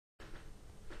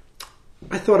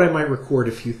I thought I might record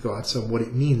a few thoughts on what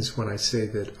it means when I say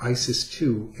that ISIS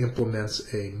 2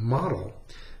 implements a model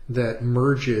that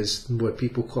merges what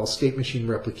people call state machine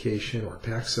replication, or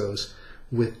Paxos,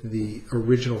 with the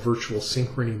original virtual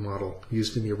synchrony model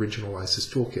used in the original ISIS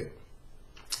toolkit.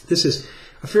 This is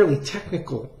a fairly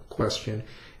technical question,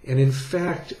 and in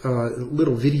fact, a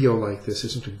little video like this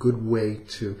isn't a good way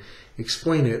to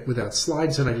explain it without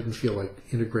slides, and I didn't feel like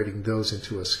integrating those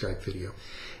into a Skype video.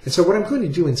 And so what I'm going to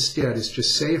do instead is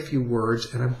just say a few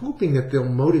words, and I'm hoping that they'll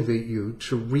motivate you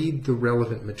to read the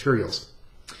relevant materials,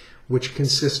 which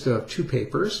consist of two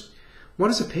papers. One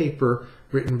is a paper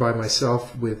written by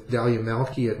myself with Dalia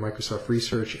Malki at Microsoft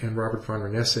Research and Robert von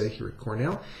Renesse here at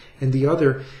Cornell, and the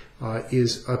other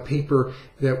is a paper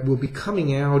that will be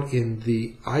coming out in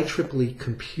the IEEE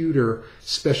Computer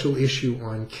special issue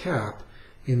on CAP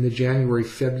in the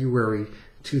January-February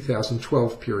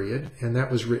 2012 period, and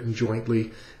that was written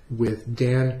jointly with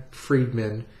Dan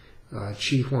Friedman,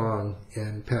 Chi Huang,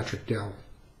 and Patrick Dowell.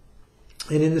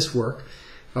 And in this work,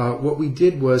 what we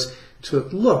did was to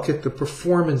look at the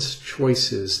performance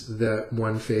choices that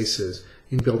one faces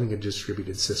in building a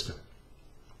distributed system.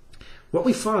 What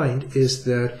we find is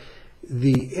that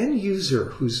the end user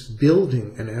who's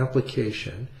building an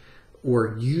application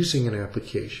or using an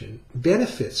application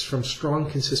benefits from strong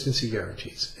consistency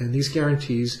guarantees. And these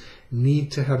guarantees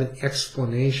need to have an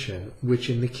explanation, which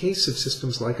in the case of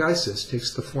systems like ISIS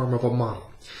takes the form of a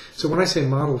model. So when I say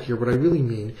model here, what I really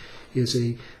mean is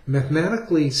a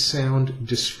mathematically sound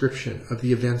description of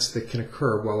the events that can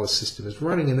occur while a system is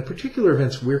running. And the particular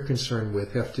events we're concerned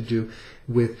with have to do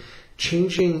with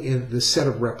changing in the set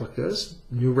of replicas,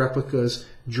 new replicas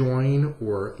join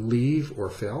or leave or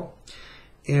fail,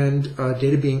 and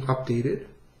data being updated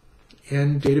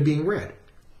and data being read.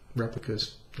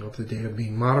 Replicas of the data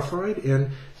being modified and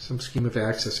some scheme of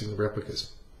accessing the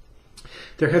replicas.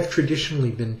 There have traditionally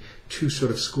been two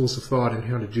sort of schools of thought in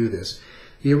how to do this.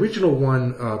 The original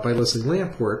one by Leslie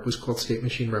Lamport was called State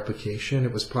Machine Replication.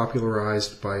 It was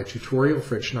popularized by a tutorial.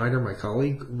 Fred Schneider, my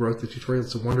colleague, wrote the tutorial.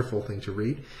 It's a wonderful thing to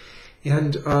read.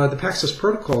 And the Paxos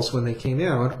protocols, when they came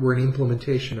out, were an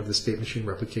implementation of the State Machine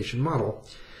Replication model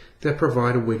that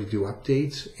provide a way to do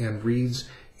updates and reads,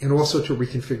 and also to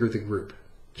reconfigure the group,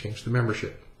 change the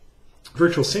membership.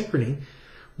 Virtual Synchrony,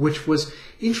 which was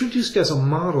introduced as a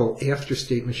model after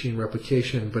State Machine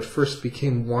Replication, but first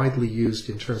became widely used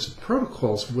in terms of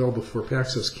protocols well before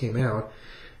Paxos came out,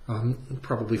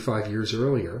 probably 5 years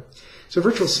earlier. So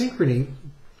Virtual Synchrony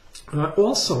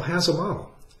also has a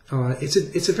model.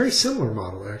 It's a very similar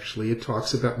model, actually. It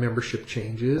talks about membership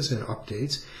changes and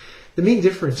updates. The main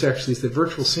difference, actually, is that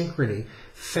Virtual Synchrony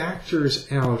factors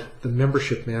out the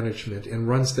membership management and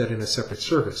runs that in a separate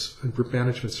service, a group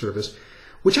management service,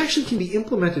 which actually can be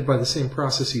implemented by the same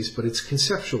processes, but it's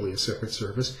conceptually a separate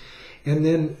service, and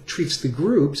then treats the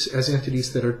groups as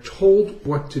entities that are told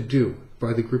what to do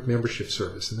by the group membership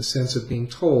service, in the sense of being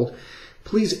told,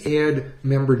 please add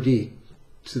member D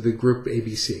to the group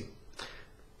ABC.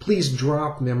 Please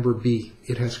drop member B,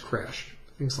 it has crashed,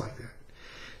 things like that.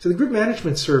 So the group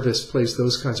management service plays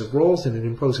those kinds of roles, and it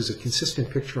imposes a consistent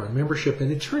picture on membership,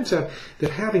 and it turns out that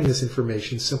having this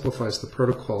information simplifies the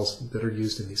protocols that are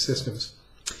used in these systems.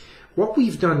 What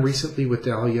we've done recently with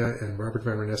Dalia and Robert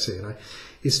von Renesse and I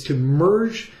is to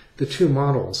merge the two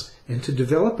models and to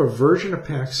develop a version of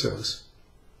Paxos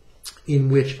in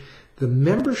which the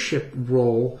membership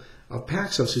role of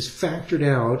Paxos is factored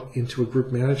out into a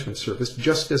group management service,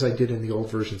 just as I did in the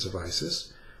old versions of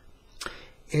ISIS,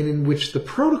 and in which the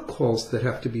protocols that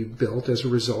have to be built as a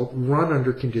result run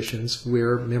under conditions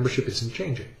where membership isn't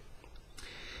changing.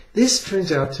 This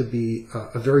turns out to be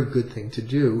a very good thing to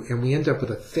do, and we end up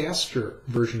with a faster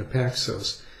version of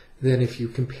Paxos than if you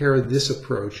compare this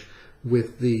approach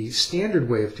with the standard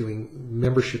way of doing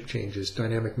membership changes,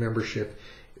 dynamic membership,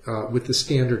 with the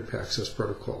standard Paxos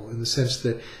protocol, in the sense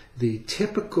that the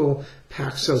typical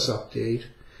Paxos update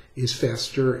is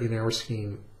faster in our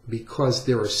scheme because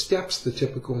there are steps the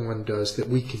typical one does that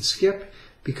we can skip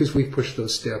because we push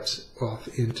those steps off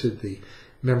into the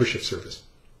membership service.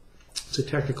 It's a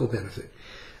technical benefit.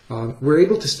 We're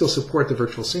able to still support the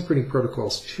virtual synchrony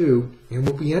protocols too, and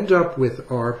what we end up with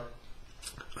are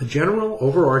a general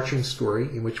overarching story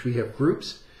in which we have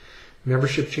groups,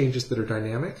 membership changes that are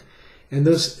dynamic, and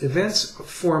those events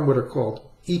form what are called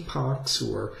epochs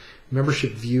or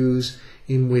membership views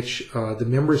in which the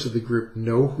members of the group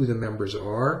know who the members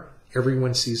are.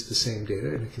 Everyone sees the same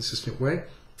data in a consistent way.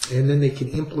 And then they can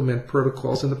implement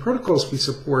protocols. And the protocols we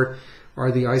support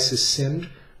are the ISIS send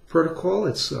protocol.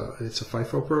 It's a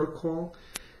FIFO protocol.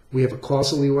 We have a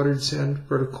causally ordered send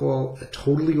protocol, a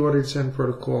totally ordered send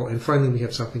protocol, and finally we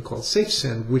have something called safe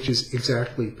send, which is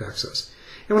exactly Paxos.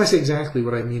 And when I say exactly,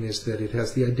 what I mean is that it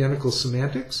has the identical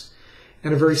semantics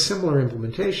and a very similar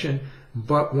implementation,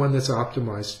 but one that's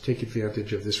optimized to take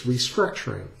advantage of this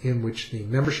restructuring in which the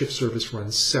membership service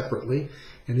runs separately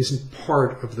and isn't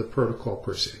part of the protocol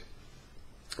per se.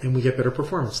 And we get better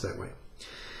performance that way.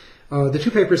 The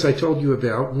two papers I told you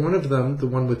about, one of them, the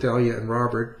one with Dahlia and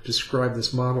Robert, describe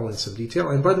this model in some detail.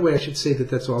 And by the way, I should say that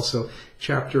that's also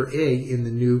Chapter A in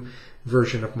the new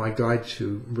version of my Guide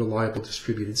to Reliable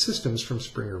Distributed Systems from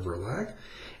Springer Verlag.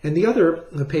 And the other,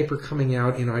 the paper coming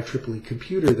out in IEEE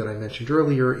Computer that I mentioned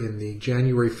earlier in the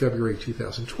January-February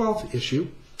 2012 issue,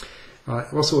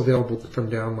 also available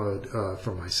from download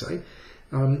from my site,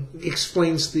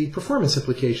 explains the performance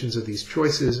implications of these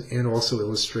choices and also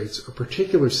illustrates a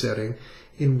particular setting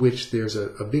in which there's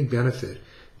a big benefit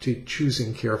to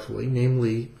choosing carefully,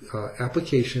 namely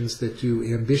applications that do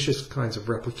ambitious kinds of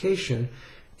replication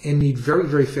and need very,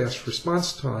 very fast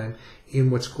response time in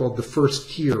what's called the first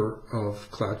tier of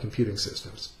cloud computing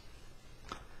systems.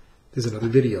 There's another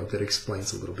video that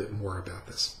explains a little bit more about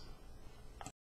this.